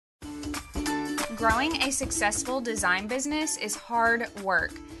Growing a successful design business is hard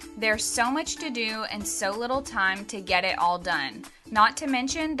work. There's so much to do and so little time to get it all done, not to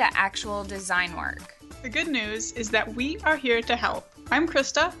mention the actual design work. The good news is that we are here to help. I'm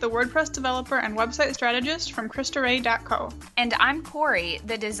Krista, the WordPress developer and website strategist from KristaRay.co. And I'm Corey,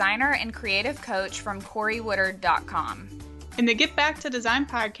 the designer and creative coach from CoreyWoodard.com. In the Get Back to Design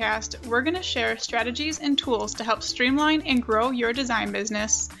podcast, we're going to share strategies and tools to help streamline and grow your design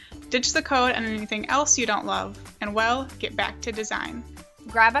business, ditch the code and anything else you don't love, and get back to design.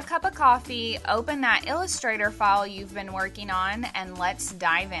 Grab a cup of coffee, open that Illustrator file you've been working on, and let's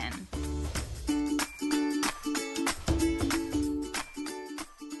dive in.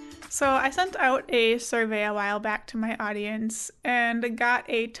 So I sent out a survey a while back to my audience and got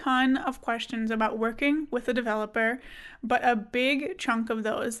a ton of questions about working with a developer, but a big chunk of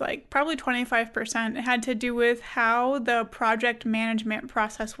those, like probably 25%, had to do with how the project management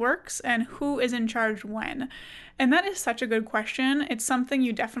process works and who is in charge when. And that is such a good question. It's something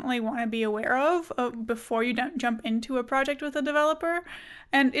you definitely want to be aware of before you jump into a project with a developer.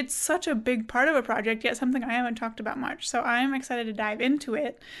 And it's such a big part of a project, yet something I haven't talked about much. So I'm excited to dive into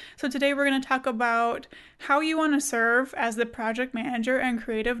it. So today we're going to talk about how you want to serve as the project manager and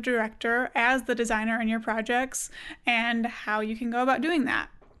creative director as the designer in your projects and how you can go about doing that.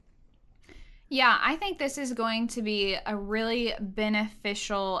 Yeah, I think this is going to be a really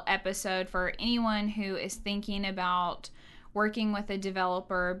beneficial episode for anyone who is thinking about working with a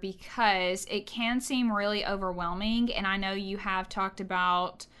developer because it can seem really overwhelming. And I know you have talked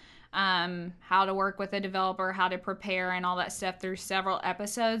about how to work with a developer, how to prepare and all that stuff through several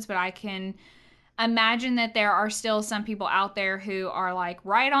episodes, but I can imagine that there are still some people out there who are like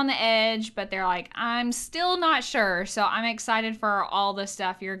right on the edge, but they're like, I'm still not sure. So I'm excited for all the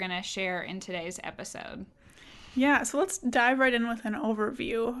stuff you're going to share in today's episode. Yeah, so let's dive right in with an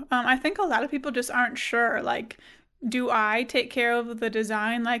overview. I think a lot of people just aren't sure, like, do I take care of the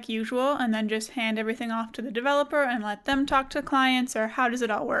design like usual and then just hand everything off to the developer and let them talk to clients, or how does it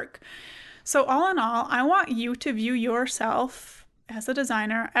all work? So all in all, I want you to view yourself as a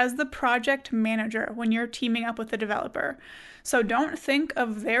designer as the project manager when you're teaming up with the developer. So don't think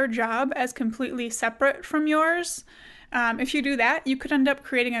of their job as completely separate from yours. If you do that, you could end up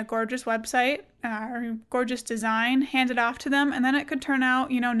creating a gorgeous website or gorgeous design, hand it off to them, and then it could turn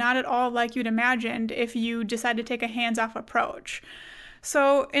out, not at all like you'd imagined if you decide to take a hands-off approach.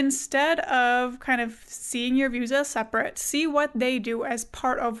 So instead of kind of seeing your views as separate, see what they do as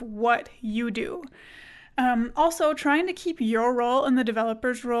part of what you do. Also, trying to keep your role and the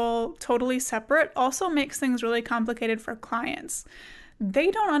developer's role totally separate also makes things really complicated for clients.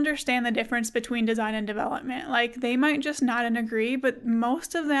 They don't understand the difference between design and development. Like, they might just nod and agree, but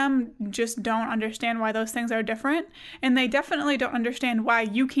most of them just don't understand why those things are different. And they definitely don't understand why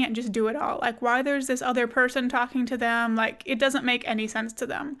you can't just do it all. Like, why there's this other person talking to them. Like, it doesn't make any sense to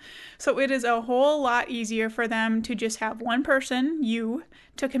them. So it is a whole lot easier for them to just have one person, you,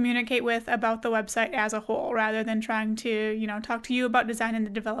 to communicate with about the website as a whole, rather than trying to, talk to you about design and the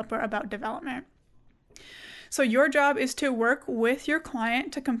developer about development. So your job is to work with your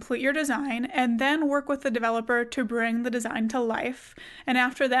client to complete your design and then work with the developer to bring the design to life. And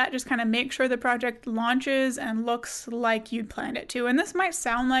after that, just kind of make sure the project launches and looks like you'd planned it to. And this might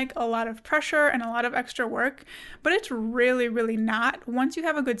sound like a lot of pressure and a lot of extra work, but it's really, really not once you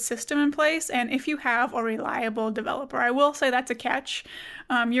have a good system in place and if you have a reliable developer. I will say that's a catch.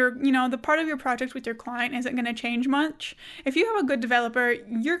 The part of your project with your client isn't going to change much. If you have a good developer,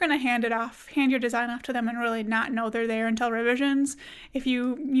 you're going to hand your design off to them and really not know they're there until revisions. If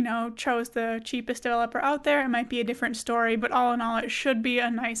you chose the cheapest developer out there, it might be a different story, but all in all, it should be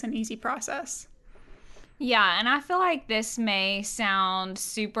a nice and easy process. Yeah, and I feel like this may sound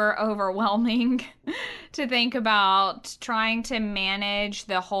super overwhelming to think about trying to manage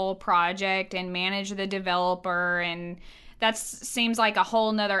the whole project and manage the developer, and that seems like a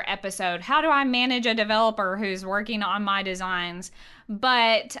whole nother episode. How do I manage a developer who's working on my designs?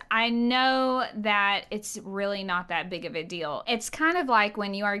 But I know that it's really not that big of a deal. It's kind of like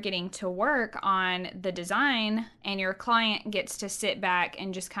when you are getting to work on the design and your client gets to sit back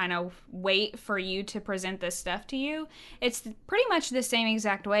and just kind of wait for you to present this stuff to you. It's pretty much the same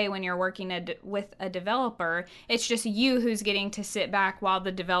exact way when you're working with a developer. It's just you who's getting to sit back while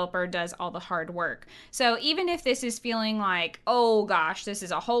the developer does all the hard work. So even if this is feeling like, oh gosh, this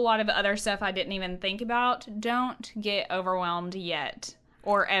is a whole lot of other stuff I didn't even think about, don't get overwhelmed yet.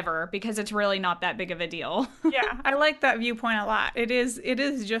 Or ever, because it's really not that big of a deal. Yeah, I like that viewpoint a lot. It is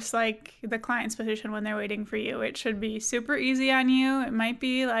just like the client's position when they're waiting for you. It should be super easy on you. It might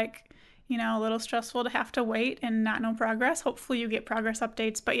be like, a little stressful to have to wait and not know progress. Hopefully you get progress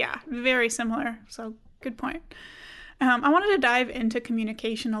updates, but yeah, very similar. So good point. I wanted to dive into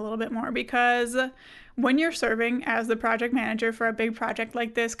communication a little bit more because when you're serving as the project manager for a big project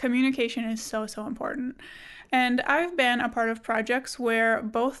like this, communication is so, so important. And I've been a part of projects where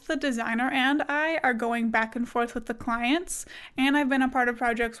both the designer and I are going back and forth with the clients. And I've been a part of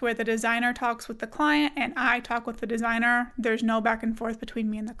projects where the designer talks with the client and I talk with the designer. There's no back and forth between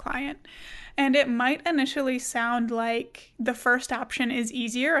me and the client. And it might initially sound like the first option is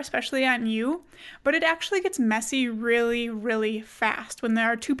easier, especially on you, but it actually gets messy really, really fast when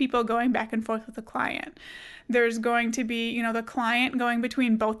there are two people going back and forth with the client. There's going to be, the client going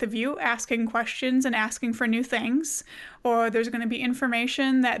between both of you, asking questions and asking for new things. Or there's going to be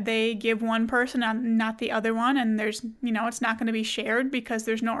information that they give one person and not the other one. And there's, it's not going to be shared because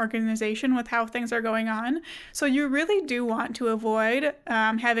there's no organization with how things are going on. So you really do want to avoid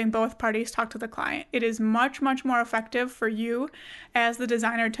having both parties talk to the client. It is much, much more effective for you as the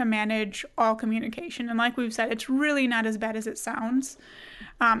designer to manage all communication. And like we've said, it's really not as bad as it sounds.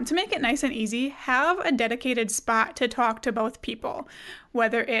 To make it nice and easy, have a dedicated spot to talk to both people.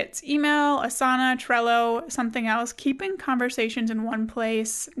 Whether it's email, Asana, Trello, something else, keeping conversations in one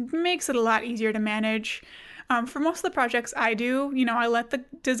place makes it a lot easier to manage. For most of the projects I do, I let the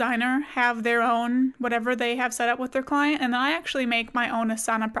designer have their own, whatever they have set up with their client, and then I actually make my own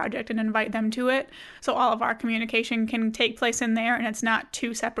Asana project and invite them to it. So all of our communication can take place in there and it's not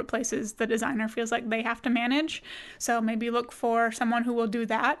two separate places the designer feels like they have to manage. So maybe look for someone who will do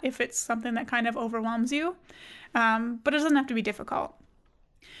that if it's something that kind of overwhelms you. But it doesn't have to be difficult.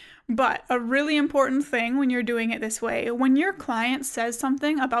 But a really important thing when you're doing it this way, when your client says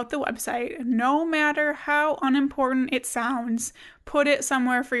something about the website, no matter how unimportant it sounds, put it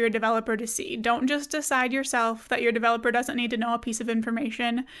somewhere for your developer to see. Don't just decide yourself that your developer doesn't need to know a piece of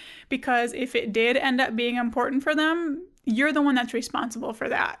information, because if it did end up being important for them, you're the one that's responsible for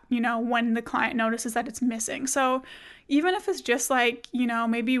that, when the client notices that it's missing. So even if it's just like,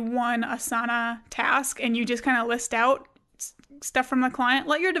 maybe one Asana task and you just kind of list out stuff from the client,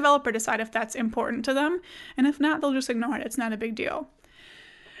 let your developer decide if that's important to them. And if not, they'll just ignore it. It's not a big deal.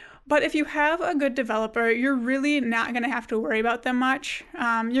 But if you have a good developer, you're really not going to have to worry about them much.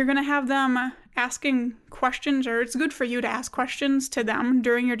 You're going to have them asking questions, or it's good for you to ask questions to them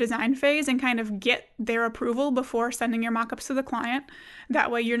during your design phase and kind of get their approval before sending your mockups to the client. That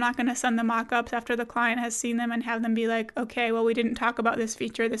way you're not going to send the mockups after the client has seen them and have them be like, okay, well, we didn't talk about this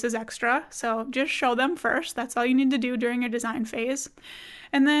feature. This is extra. So just show them first. That's all you need to do during your design phase.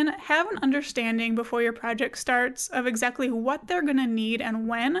 And then have an understanding before your project starts of exactly what they're going to need and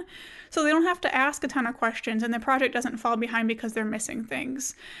when, so they don't have to ask a ton of questions and the project doesn't fall behind because they're missing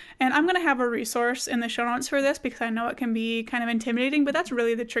things. And I'm going to have a resource in the show notes for this because I know it can be kind of intimidating, but that's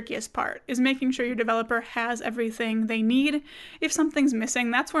really the trickiest part, is making sure your developer has everything they need. If something's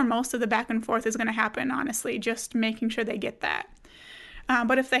missing, that's where most of the back and forth is going to happen, honestly, just making sure they get that.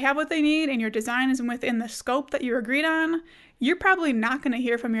 But if they have what they need and your design is within the scope that you agreed on, you're probably not going to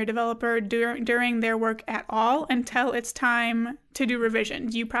hear from your developer during their work at all until it's time to do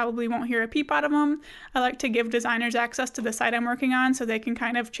revisions. You probably won't hear a peep out of them. I like to give designers access to the site I'm working on so they can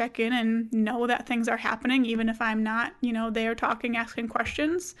kind of check in and know that things are happening, even if I'm not, there talking, asking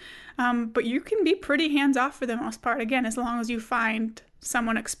questions. But you can be pretty hands-off for the most part, again, as long as you find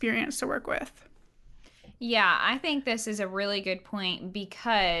someone experienced to work with. Yeah, I think this is a really good point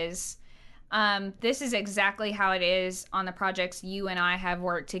because this is exactly how it is on the projects you and I have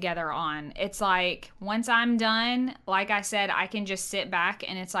worked together on. It's like once I'm done, like I said, I can just sit back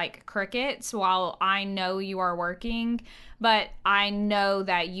and it's like crickets while I know you are working, but I know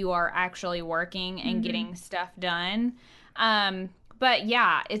that you are actually working and getting stuff done. But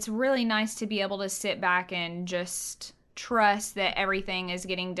yeah, it's really nice to be able to sit back and just trust that everything is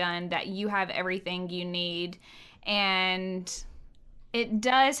getting done, that you have everything you need. And it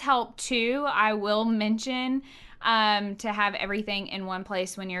does help too, I will mention, to have everything in one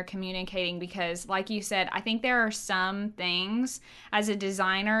place when you're communicating, because like you said, I think there are some things as a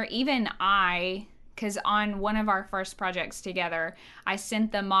designer, even because on one of our first projects together, I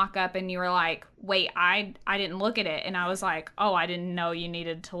sent the mock-up and you were like, wait, I didn't look at it. And I was like, oh, I didn't know you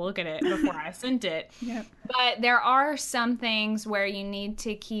needed to look at it before I sent it. Yep. But there are some things where you need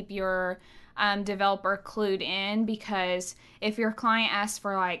to keep your developer clued in, because if your client asks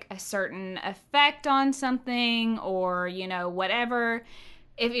for like a certain effect on something or, whatever,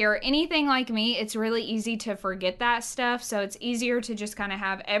 if you're anything like me, it's really easy to forget that stuff. So it's easier to just kind of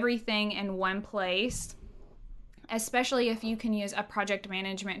have everything in one place, especially if you can use a project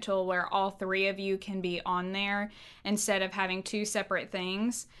management tool where all three of you can be on there instead of having two separate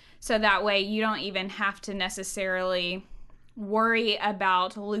things. So that way you don't even have to necessarily worry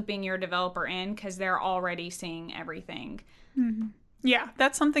about looping your developer in because they're already seeing everything. Yeah,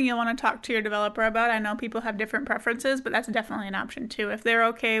 that's something you'll want to talk to your developer about. I know people have different preferences, but that's definitely an option too. If they're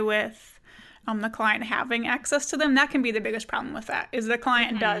okay with the client having access to them, that can be the biggest problem with that, is the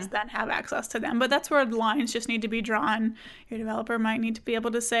client does then have access to them. But that's where the lines just need to be drawn. Your developer might need to be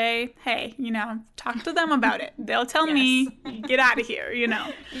able to say, hey, talk to them about it. They'll tell Yes. me, get out of here, Yeah,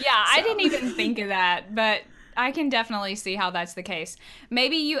 I So, didn't even think of that, but I can definitely see how that's the case.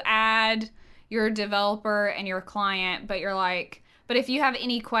 Maybe you add your developer and your client, but you're like, but if you have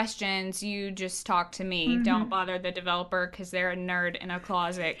any questions, you just talk to me. Don't bother the developer because they're a nerd in a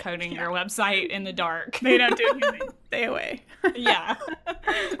closet coding yeah, your website in the dark. they don't do anything. Stay away. Yeah.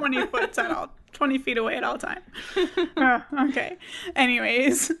 20 feet away at all time. Okay.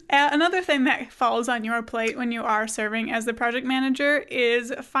 Anyways, another thing that falls on your plate when you are serving as the project manager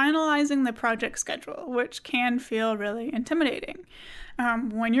is finalizing the project schedule, which can feel really intimidating.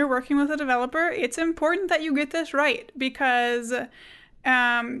 When you're working with a developer, it's important that you get this right because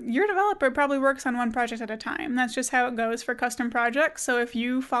your developer probably works on one project at a time. That's just how it goes for custom projects. So if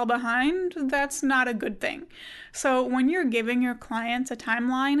you fall behind, that's not a good thing. So when you're giving your clients a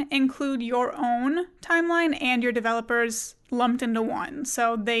timeline, include your own timeline and your developers lumped into one.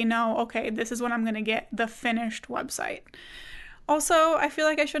 So they know, okay, this is when I'm going to get the finished website. Also, I feel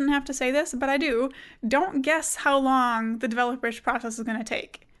like I shouldn't have to say this, but I do. Don't guess how long the developer's process is going to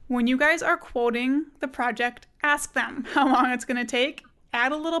take. When you guys are quoting the project, ask them how long it's going to take.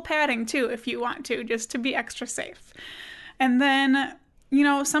 Add a little padding too if you want to, just to be extra safe. And then,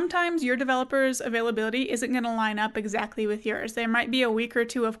 sometimes your developer's availability isn't going to line up exactly with yours. There might be a week or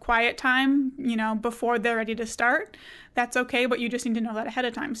two of quiet time, before they're ready to start. That's okay, but you just need to know that ahead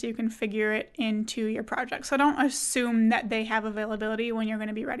of time so you can figure it into your project. So don't assume that they have availability when you're going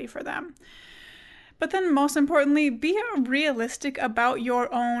to be ready for them. But then most importantly, be realistic about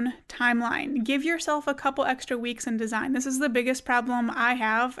your own timeline. Give yourself a couple extra weeks in design. This is the biggest problem I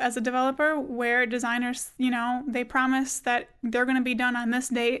have as a developer, where designers, they promise that they're going to be done on this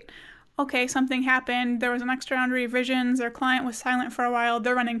date. Okay, something happened, there was an extra round of revisions, their client was silent for a while,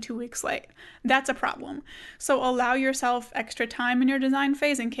 they're running 2 weeks late. That's a problem. So allow yourself extra time in your design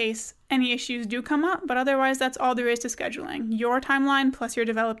phase in case any issues do come up, but otherwise that's all there is to scheduling. Your timeline plus your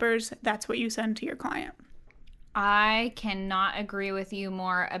developers, that's what you send to your client. I cannot agree with you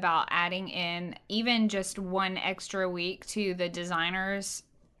more about adding in even just one extra week to the designer's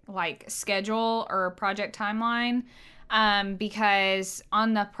like schedule or project timeline. Because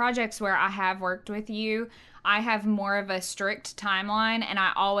on the projects where I have worked with you, I have more of a strict timeline, and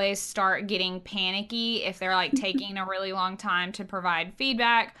I always start getting panicky if they're like taking a really long time to provide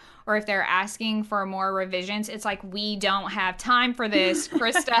feedback, or if they're asking for more revisions. It's like, we don't have time for this.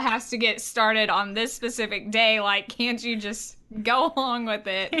 Krista has to get started on this specific day. Like, can't you just go along with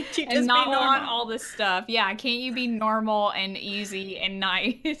it and not want all this stuff? Yeah, can't you be normal and easy and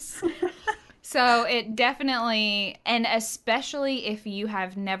nice? So it definitely, and especially if you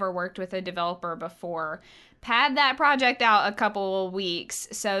have never worked with a developer before, pad that project out a couple of weeks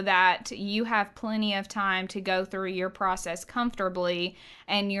so that you have plenty of time to go through your process comfortably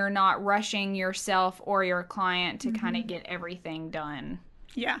and you're not rushing yourself or your client to kind of get everything done.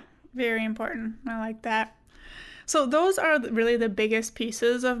 Yeah, very important. I like that. So those are really the biggest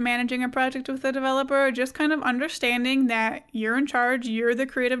pieces of managing a project with a developer, just kind of understanding that you're in charge, you're the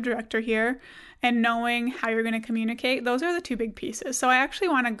creative director here, and knowing how you're going to communicate. Those are the two big pieces. So I actually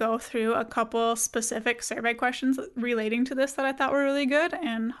want to go through a couple specific survey questions relating to this that I thought were really good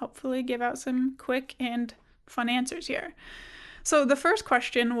and hopefully give out some quick and fun answers here. So the first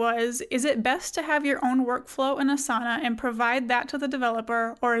question was, is it best to have your own workflow in Asana and provide that to the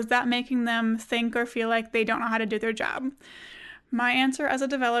developer, or is that making them think or feel like they don't know how to do their job? My answer as a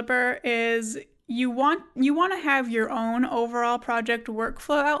developer is you want to have your own overall project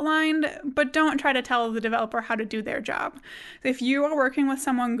workflow outlined, but don't try to tell the developer how to do their job. If you are working with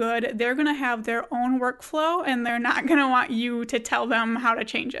someone good, they're going to have their own workflow and they're not going to want you to tell them how to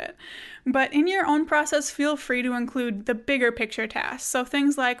change it. But in your own process, feel free to include the bigger picture tasks. So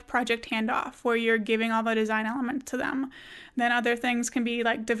things like project handoff, where you're giving all the design elements to them. Then other things can be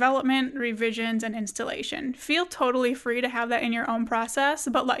like development, revisions, and installation. Feel totally free to have that in your own process,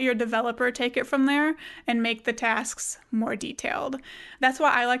 but let your developer take it from there and make the tasks more detailed. That's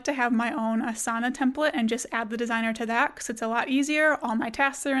why I like to have my own Asana template and just add the designer to that because it's a lot easier. All my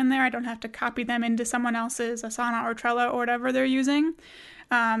tasks are in there. I don't have to copy them into someone else's Asana or Trello or whatever they're using.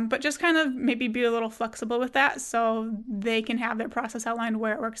 But just kind of maybe be a little flexible with that so they can have their process outlined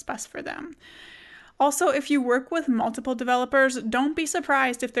where it works best for them. Also, if you work with multiple developers, don't be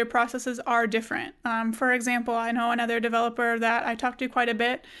surprised if their processes are different. For example, I know another developer that I talk to quite a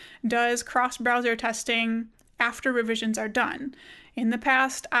bit does cross-browser testing after revisions are done. In the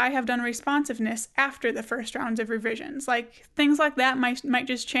past, I have done responsiveness after the first rounds of revisions. Like, things like that might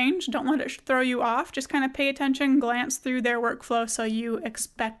just change. Don't let it throw you off. Just kind of pay attention, glance through their workflow so you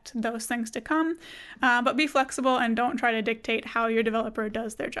expect those things to come. But be flexible and don't try to dictate how your developer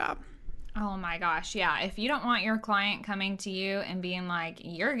does their job. Oh my gosh, yeah. If you don't want your client coming to you and being like,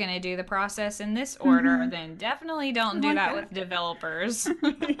 you're going to do the process in this order, then definitely don't do that with developers.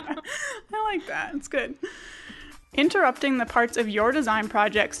 Yeah, I like that. It's good. Interrupting the parts of your design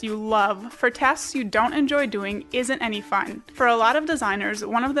projects you love for tasks you don't enjoy doing isn't any fun. For a lot of designers,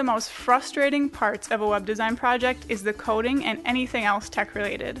 one of the most frustrating parts of a web design project is the coding and anything else tech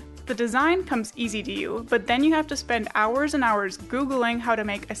related. The design comes easy to you, but then you have to spend hours and hours Googling how to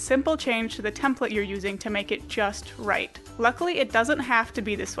make a simple change to the template you're using to make it just right. Luckily, it doesn't have to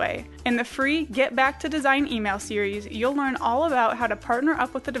be this way. In the free Get Back to Design email series, you'll learn all about how to partner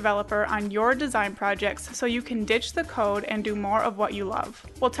up with the developer on your design projects so you can ditch the code and do more of what you love.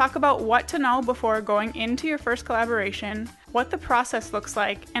 We'll talk about what to know before going into your first collaboration, what the process looks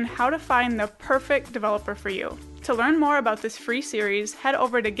like, and how to find the perfect developer for you. To learn more about this free series, head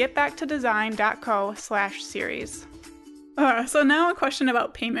over to getbacktodesign.co/series. So now a question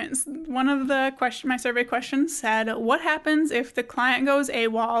about payments. One of my survey questions said, what happens if the client goes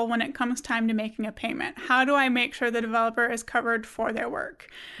AWOL when it comes time to making a payment? How do I make sure the developer is covered for their work?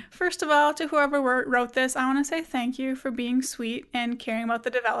 First of all, to whoever wrote this, I want to say thank you for being sweet and caring about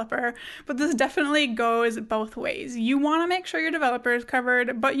the developer, but this definitely goes both ways. You want to make sure your developer is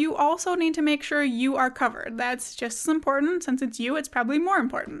covered, but you also need to make sure you are covered. That's just as important. Since it's you, it's probably more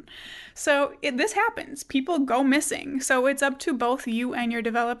important. So this happens. People go missing. So it's up to both you and your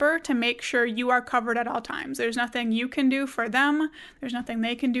developer to make sure you are covered at all times. There's nothing you can do for them. There's nothing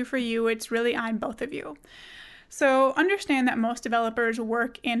they can do for you. It's really on both of you. So understand that most developers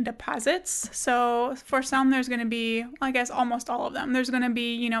work in deposits. So for some, there's going to be, I guess almost all of them, there's going to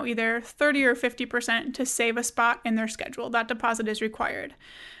be, either 30 or 50% to save a spot in their schedule. That deposit is required.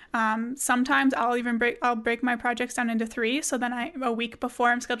 Sometimes I'll break my projects down into 3. So then a week before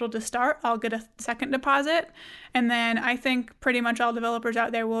I'm scheduled to start, I'll get a second deposit. And then I think pretty much all developers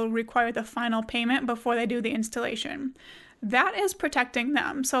out there will require the final payment before they do the installation. That is protecting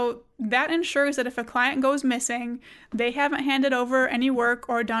them. So that ensures that if a client goes missing, they haven't handed over any work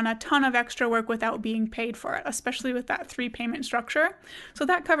or done a ton of extra work without being paid for it, especially with that 3 payment structure. So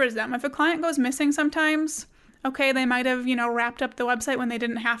that covers them. If a client goes missing sometimes, okay, they might have, wrapped up the website when they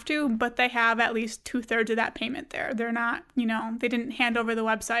didn't have to, but they have at least 2/3 of that payment there. They're not, they didn't hand over the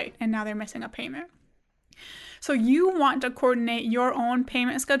website and now they're missing a payment. So you want to coordinate your own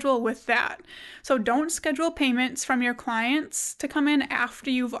payment schedule with that. So don't schedule payments from your clients to come in after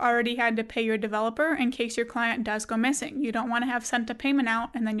you've already had to pay your developer in case your client does go missing. You don't want to have sent a payment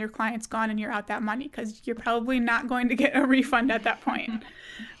out and then your client's gone and you're out that money because you're probably not going to get a refund at that point.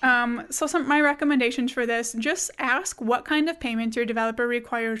 So some of my recommendations for this, just ask what kind of payments your developer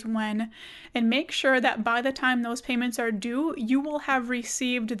requires when, and make sure that by the time those payments are due, you will have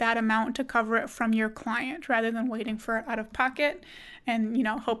received that amount to cover it from your client rather than waiting for it out of pocket and,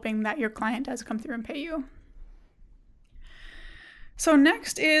 hoping that your client does come through and pay you. So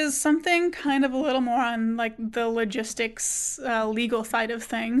next is something kind of a little more on like the logistics, legal side of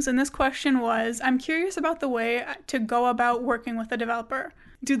things. And this question was, I'm curious about the way to go about working with a developer.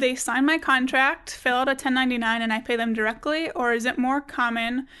 Do they sign my contract, fill out a 1099, and I pay them directly? Or is it more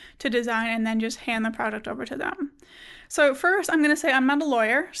common to design and then just hand the product over to them? So first, I'm going to say I'm not a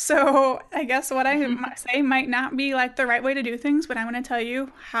lawyer. So I guess what I say might not be like the right way to do things, but I'm going to tell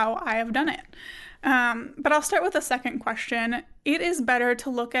you how I have done it. But I'll start with the second question. It is better to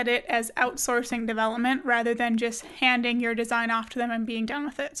look at it as outsourcing development rather than just handing your design off to them and being done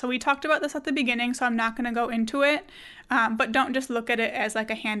with it. So we talked about this at the beginning, so I'm not going to go into it, but don't just look at it as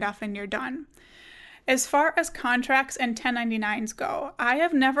like a handoff and you're done. As far as contracts and 1099s go, I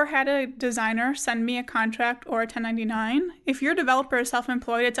have never had a designer send me a contract or a 1099. If your developer is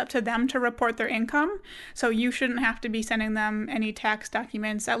self-employed, it's up to them to report their income, so you shouldn't have to be sending them any tax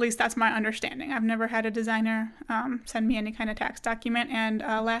documents. At least that's my understanding. I've never had a designer send me any kind of tax document, and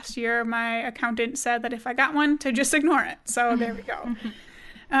last year my accountant said that if I got one, to just ignore it. So there we go.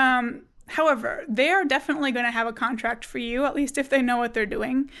 However, they are definitely going to have a contract for you, at least if they know what they're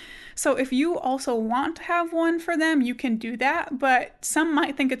doing. So if you also want to have one for them, you can do that, but some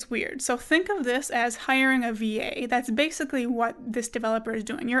might think it's weird. So think of this as hiring a VA. That's basically what this developer is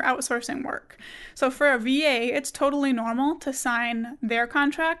doing. You're outsourcing work. So for a VA, it's totally normal to sign their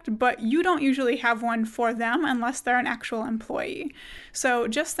contract, but you don't usually have one for them unless they're an actual employee. So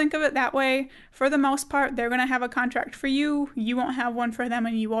just think of it that way. For the most part, they're going to have a contract for you. You won't have one for them,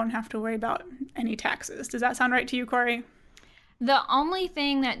 and you won't have to worry about any taxes. Does that sound right to you, Corey? The only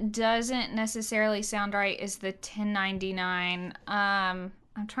thing that doesn't necessarily sound right is the 1099. I'm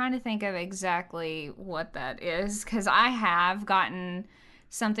trying to think of exactly what that is because I have gotten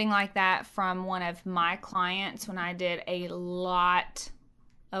something like that from one of my clients when I did a lot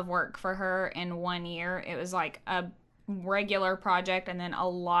of work for her in 1 year. It was like a regular project and then a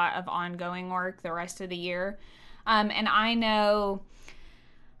lot of ongoing work the rest of the year. And I know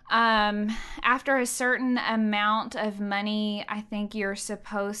after a certain amount of money, I think you're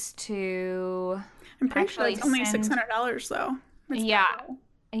supposed to I'm pretty sure actually it's only send. $600 though. It's Yeah, not low.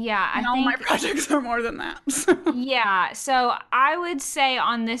 yeah, I And all my think. projects are more than that. So Yeah, so I would say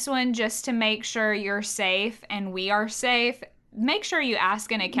on this one, just to make sure you're safe and we are safe, make sure you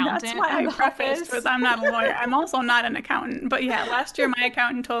ask an that's accountant why I about prefaced this. with I'm not a lawyer. I'm also not an accountant. But yeah, last year my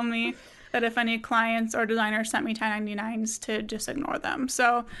accountant told me that if any clients or designers sent me 1099s to just ignore them.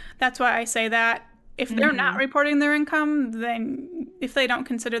 So that's why I say that. If they're not Hmm. reporting their income, then if they don't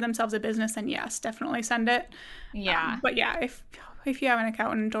consider themselves a business, then yes, definitely send it. Yeah. But yeah, if you have an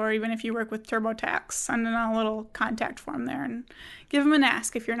accountant or even if you work with TurboTax, send in a little contact form there and give them an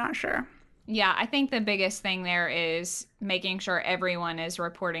ask if you're not sure. Yeah, I think the biggest thing there is making sure everyone is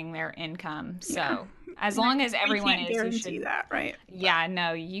reporting their income. Yeah. So, as And long as we everyone can't is, you guarantee should. that, right? But Yeah,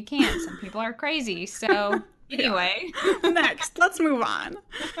 no, you can't. Some people are crazy. So, they are. anyway. Next, let's move on.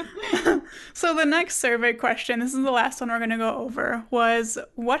 So the next survey question, this is the last one we're going to go over, was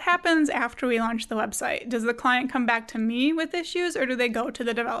what happens after we launch the website? Does the client come back to me with issues or do they go to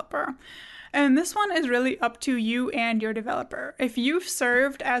the developer? And this one is really up to you and your developer. If you've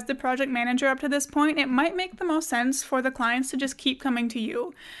served as the project manager up to this point, it might make the most sense for the clients to just keep coming to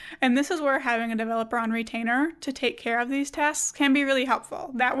you. And this is where having a developer on retainer to take care of these tasks can be really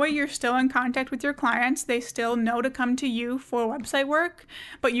helpful. That way, you're still in contact with your clients. They still know to come to you for website work,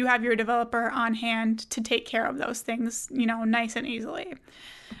 but you have your developer on hand to take care of those things, nice and easily.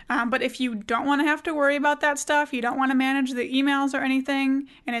 But if you don't want to have to worry about that stuff, you don't want to manage the emails or anything,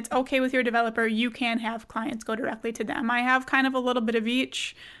 and it's okay with your developer, you can have clients go directly to them. I have kind of a little bit of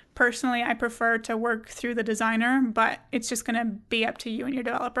each. Personally, I prefer to work through the designer, but it's just going to be up to you and your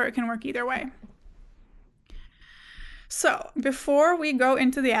developer. It can work either way. So, before we go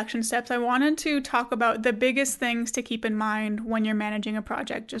into the action steps, I wanted to talk about the biggest things to keep in mind when you're managing a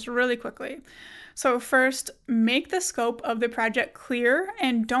project, just really quickly. So, first, make the scope of the project clear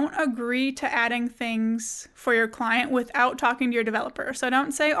and don't agree to adding things for your client without talking to your developer. So,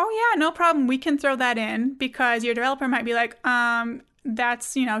 don't say, oh, yeah, no problem, we can throw that in, because your developer might be like,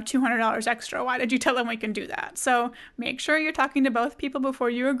 that's, $200 extra. Why did you tell them we can do that? So, make sure you're talking to both people before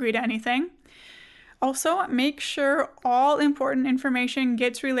you agree to anything. Also, make sure all important information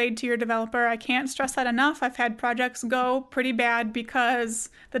gets relayed to your developer. I can't stress that enough. I've had projects go pretty bad because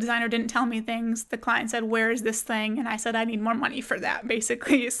the designer didn't tell me things. The client said, "Where is this thing?" And I said, "I need more money for that,"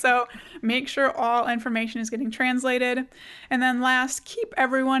 basically. So make sure all information is getting translated. And then last, keep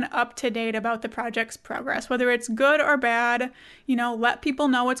everyone up to date about the project's progress, whether it's good or bad. Let people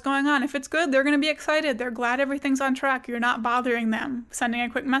know what's going on. If it's good, they're going to be excited. They're glad everything's on track. You're not bothering them, sending a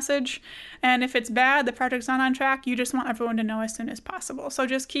quick message. And if it's bad, the project's not on track, you just want everyone to know as soon as possible. So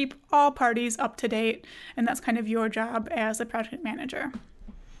just keep all parties up to date, and that's kind of your job as a project manager.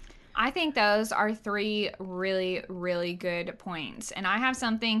 I think those are three really, really good points. And I have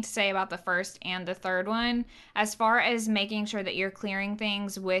something to say about the first and the third one. As far as making sure that you're clearing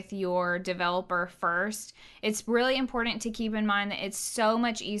things with your developer first, it's really important to keep in mind that it's so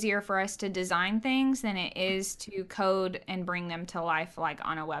much easier for us to design things than it is to code and bring them to life like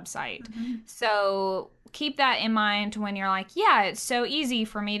on a website. Mm-hmm. So keep that in mind when you're like, yeah, it's so easy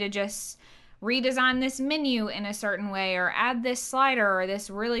for me to just redesign this menu in a certain way or add this slider or this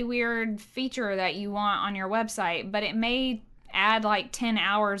really weird feature that you want on your website, but it may add like 10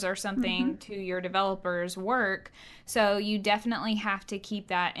 hours or something to your developer's work. So you definitely have to keep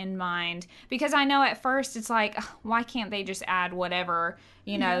that in mind, because I know at first it's like, "Ugh, why can't they just add whatever,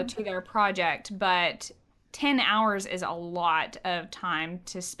 Yeah. to their project?" But 10 hours is a lot of time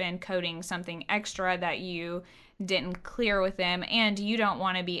to spend coding something extra that you didn't clear with them, and you don't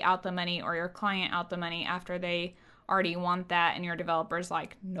want to be out the money or your client out the money after they already want that, and your developer's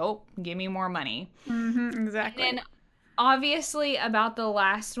like, nope, give me more money. Exactly. And then obviously about the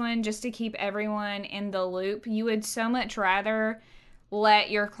last one, just to keep everyone in the loop, you would so much rather let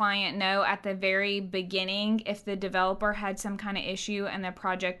your client know at the very beginning if the developer had some kind of issue and the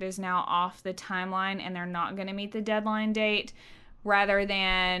project is now off the timeline and they're not going to meet the deadline date, rather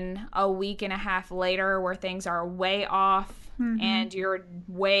than a week and a half later where things are way off and you're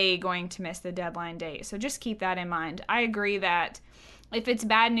way going to miss the deadline date. So just keep that in mind. I agree that if it's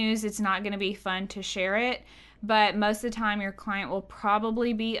bad news, it's not going to be fun to share it, but most of the time your client will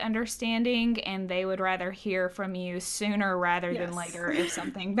probably be understanding and they would rather hear from you sooner rather than later if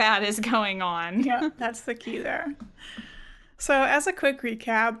something bad is going on. Yeah, that's the key there. So as a quick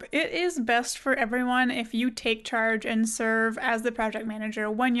recap, it is best for everyone if you take charge and serve as the project manager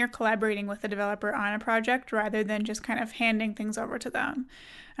when you're collaborating with the developer on a project rather than just kind of handing things over to them.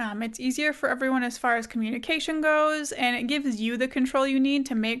 It's easier for everyone as far as communication goes, and it gives you the control you need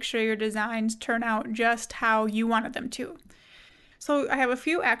to make sure your designs turn out just how you wanted them to. So I have a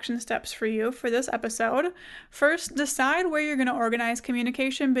few action steps for you for this episode. First, decide where you're going to organize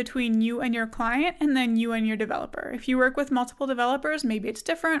communication between you and your client and then you and your developer. If you work with multiple developers, maybe it's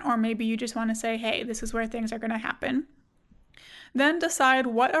different, or maybe you just want to say, hey, this is where things are going to happen. Then decide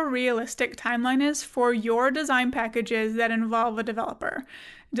what a realistic timeline is for your design packages that involve a developer.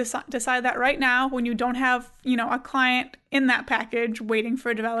 Decide that right now when you don't have, a client in that package waiting for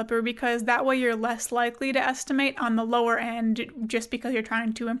a developer, because that way you're less likely to estimate on the lower end just because you're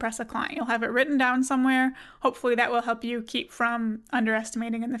trying to impress a client. You'll have it written down somewhere. Hopefully that will help you keep from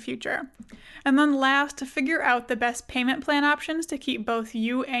underestimating in the future. And then last, to figure out the best payment plan options to keep both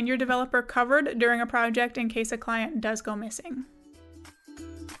you and your developer covered during a project in case a client does go missing.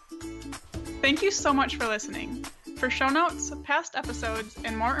 Thank you so much for listening. For show notes, past episodes,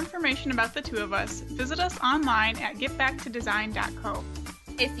 and more information about the two of us, visit us online at getbacktodesign.co.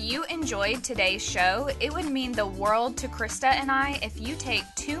 If you enjoyed today's show, it would mean the world to Krista and I if you take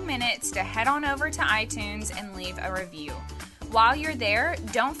 2 minutes to head on over to iTunes and leave a review. While you're there,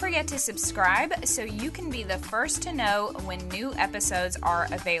 don't forget to subscribe so you can be the first to know when new episodes are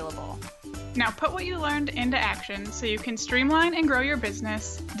available. Now put what you learned into action so you can streamline and grow your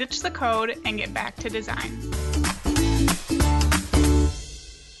business, ditch the code, and get back to design.